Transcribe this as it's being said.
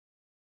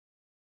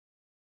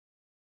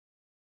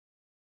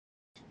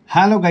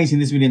Hello guys, in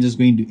this video I'm just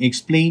going to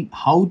explain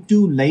how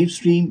to live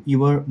stream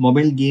your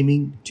mobile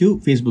gaming to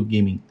Facebook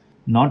gaming.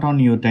 Not on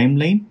your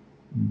timeline,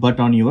 but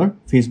on your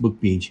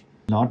Facebook page.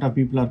 A lot of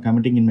people are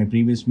commenting in my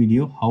previous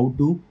video how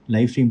to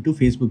live stream to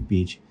Facebook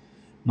page,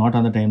 not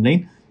on the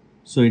timeline.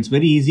 So it's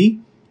very easy.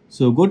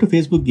 So go to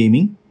Facebook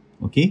gaming,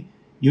 okay?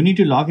 You need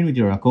to log in with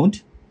your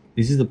account.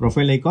 This is the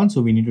profile icon, so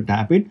we need to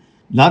tap it.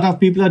 A lot of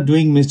people are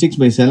doing mistakes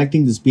by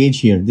selecting this page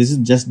here. This is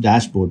just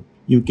dashboard.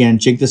 You can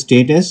check the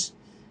status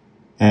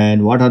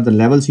and what are the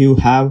levels you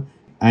have,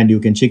 and you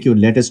can check your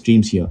latest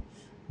streams here.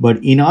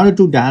 But in order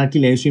to directly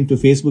live stream to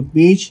Facebook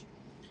page,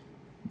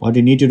 what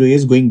you need to do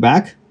is going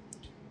back.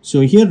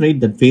 So here, right,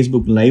 that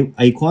Facebook live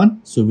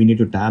icon. So we need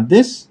to tap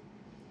this.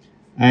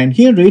 And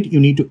here, right, you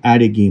need to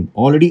add a game.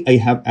 Already I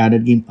have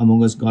added game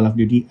Among Us, Call of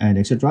Duty, and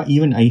etc.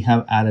 Even I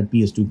have added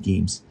PS2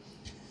 games.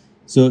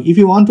 So if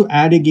you want to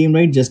add a game,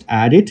 right, just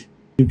add it.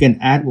 You can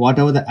add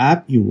whatever the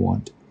app you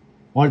want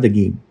or the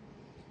game.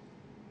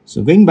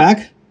 So going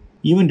back,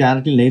 even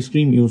directly live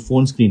stream your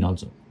phone screen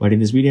also. But in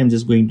this video, I'm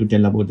just going to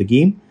tell about the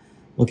game.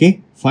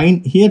 Okay,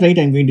 fine. Here, right,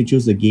 I'm going to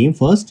choose the game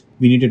first.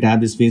 We need to tap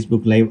this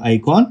Facebook live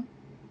icon.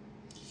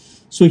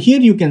 So here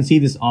you can see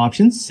this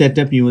option, set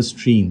up your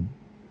stream.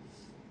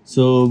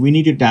 So we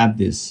need to tap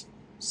this,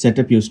 set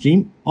up your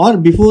stream, or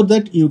before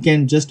that, you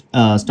can just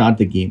start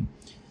the game.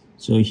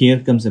 So here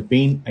comes the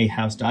pane I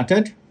have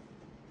started.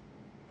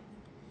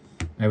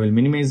 I will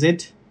minimize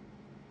it.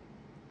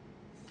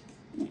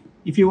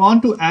 If you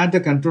want to add the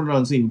controller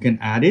also, you can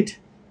add it.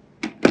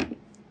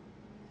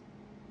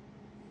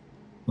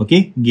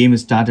 Okay, game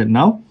is started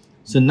now.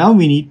 So now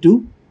we need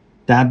to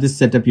tap this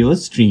set up your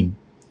stream.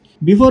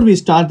 Before we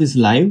start this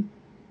live,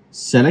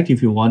 select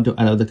if you want to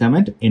allow the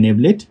comment,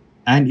 enable it.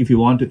 And if you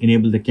want to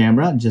enable the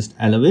camera, just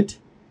allow it.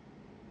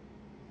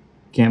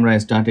 Camera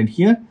is started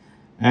here.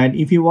 And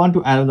if you want to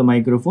allow the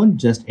microphone,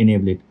 just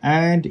enable it.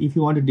 And if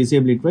you want to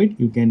disable it, right,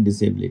 you can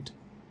disable it.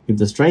 If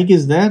the strike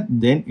is there,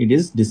 then it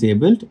is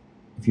disabled.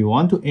 If you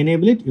want to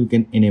enable it, you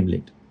can enable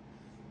it.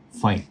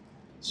 Fine.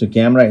 So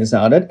camera is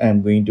added.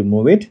 I'm going to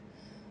move it.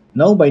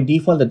 Now by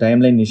default, the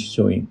timeline is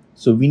showing.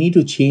 So we need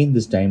to change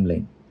this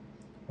timeline.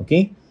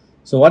 Okay.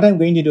 So what I'm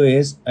going to do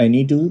is I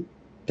need to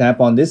tap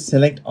on this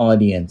select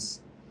audience.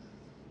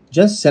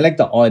 Just select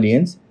the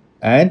audience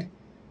and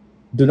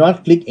do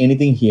not click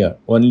anything here.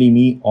 Only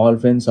me, all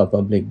friends or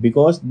public,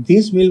 because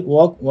this will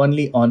work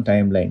only on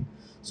timeline.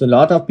 So a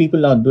lot of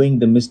people are doing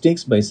the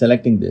mistakes by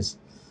selecting this.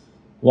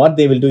 What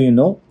they will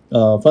do,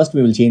 first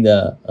we will change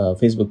the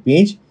Facebook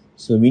page.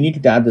 So we need to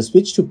tap the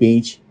switch to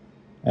page,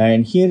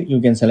 and here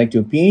you can select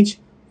your page.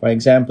 For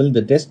example,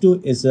 the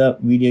test2 is a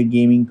video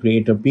gaming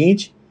creator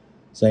page.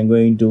 So I'm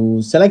going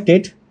to select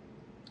it.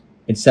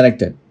 It's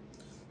selected.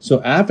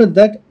 So after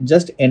that,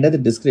 just enter the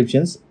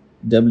descriptions.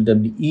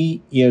 WWE,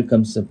 here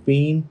comes the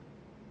pane.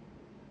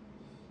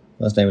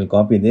 First I will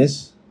copy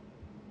this.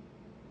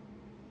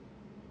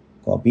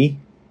 Copy.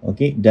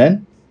 Okay,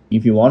 done.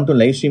 If you want to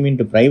live stream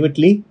into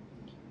privately,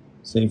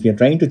 so if you're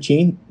trying to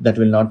change, that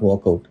will not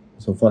work out.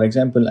 So for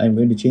example, I'm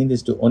going to change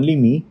this to only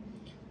me.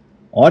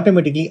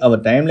 Automatically our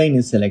timeline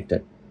is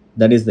selected.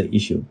 That is the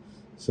issue.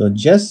 So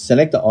just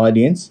select the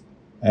audience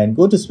and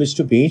go to switch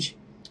to page.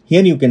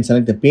 Here you can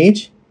select the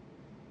page.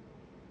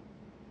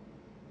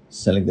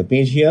 Select the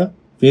page here.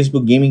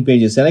 Facebook gaming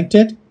page is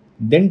selected.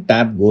 Then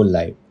tap go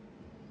live.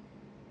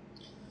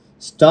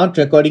 Start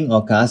recording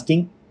or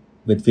casting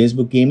with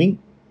Facebook gaming.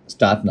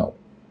 Start now.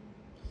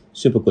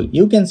 Super cool.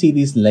 You can see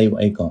this live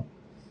icon.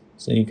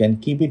 So you can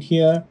keep it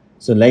here.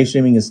 So live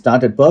streaming is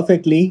started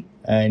perfectly,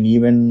 and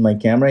even my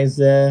camera is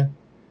there.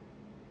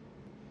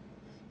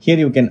 Here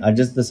you can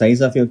adjust the size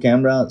of your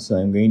camera. So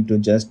I'm going to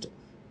just,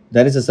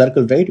 there is a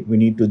circle, right? We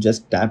need to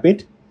just tap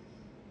it.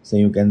 So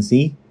you can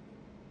see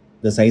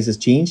the size is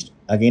changed.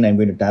 Again, I'm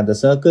going to tap the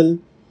circle.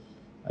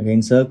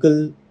 Again,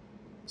 circle.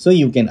 So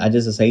you can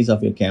adjust the size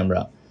of your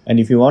camera. And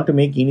if you want to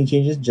make any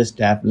changes, just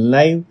tap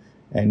live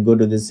and go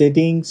to the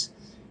settings.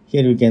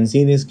 Here you can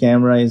see this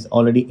camera is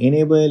already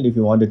enabled. If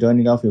you want to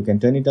turn it off, you can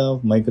turn it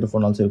off.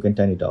 Microphone also, you can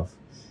turn it off,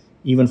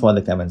 even for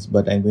the comments.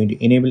 But I'm going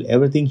to enable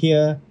everything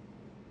here.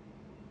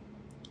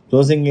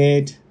 Closing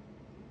it.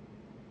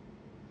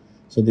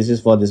 So this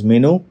is for this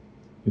menu.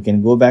 You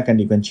can go back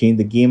and you can change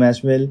the game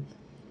as well.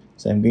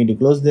 So I'm going to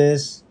close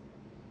this.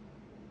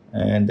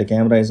 And the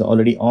camera is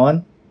already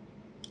on.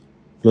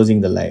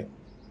 Closing the live.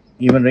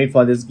 Even right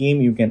for this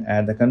game, you can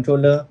add the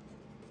controller.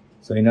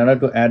 So in order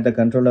to add the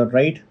controller,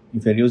 right,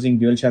 if you're using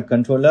DualShock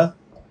controller,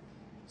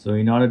 so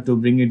in order to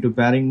bring it to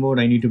pairing mode,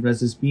 I need to press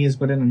this PS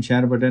button and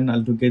share button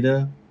all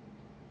together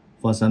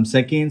for some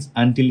seconds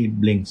until it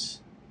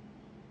blinks.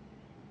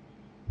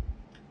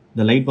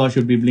 The light bar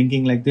should be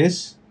blinking like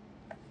this.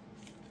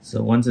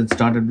 So once it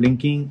started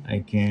blinking,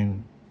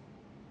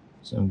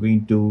 so I'm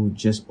going to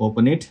just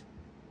open it.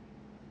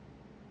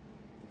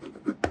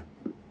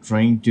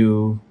 Trying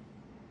to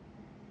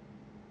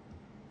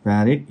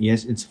pair it.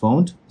 Yes, it's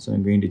found. So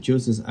I'm going to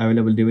choose this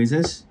available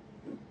devices.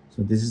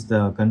 So this is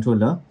the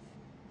controller.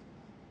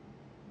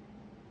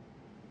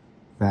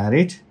 Pair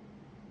it.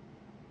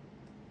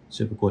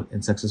 Super cool.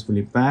 It's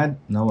successfully paired.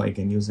 Now I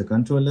can use the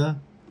controller.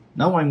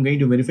 Now I'm going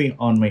to verify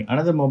on my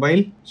another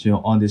mobile. So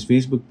on this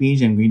Facebook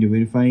page, I'm going to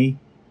verify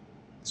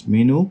this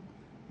menu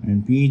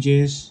and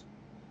pages.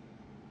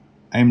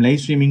 I'm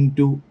live streaming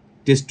to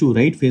test2,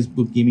 right?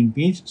 Facebook gaming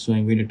page. So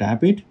I'm going to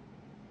tap it.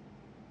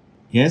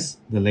 Yes,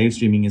 the live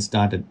streaming is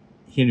started.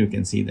 Here you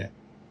can see that.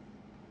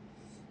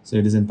 So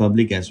it is in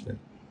public as well.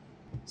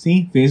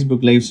 See,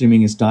 Facebook live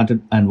streaming is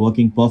started and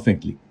working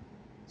perfectly.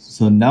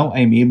 So now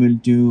I'm able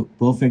to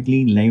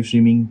perfectly live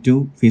streaming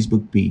to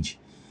Facebook page.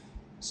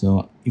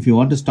 So if you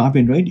want to stop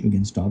it, right, you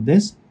can stop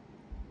this.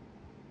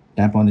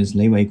 Tap on this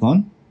live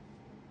icon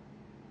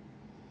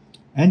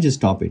and just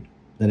stop it.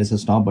 There is a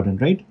stop button,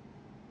 right?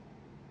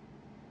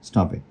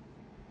 Stop it.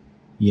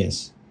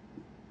 Yes.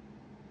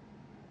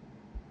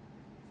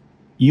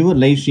 Your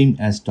live stream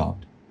has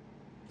stopped.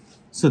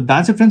 So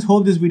that's it, friends.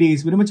 Hope this video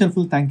is very much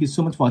helpful. Thank you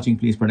so much for watching.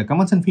 Please put a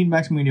comments and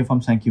feedbacks in video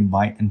forms. Thank you.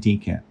 Bye and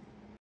take care.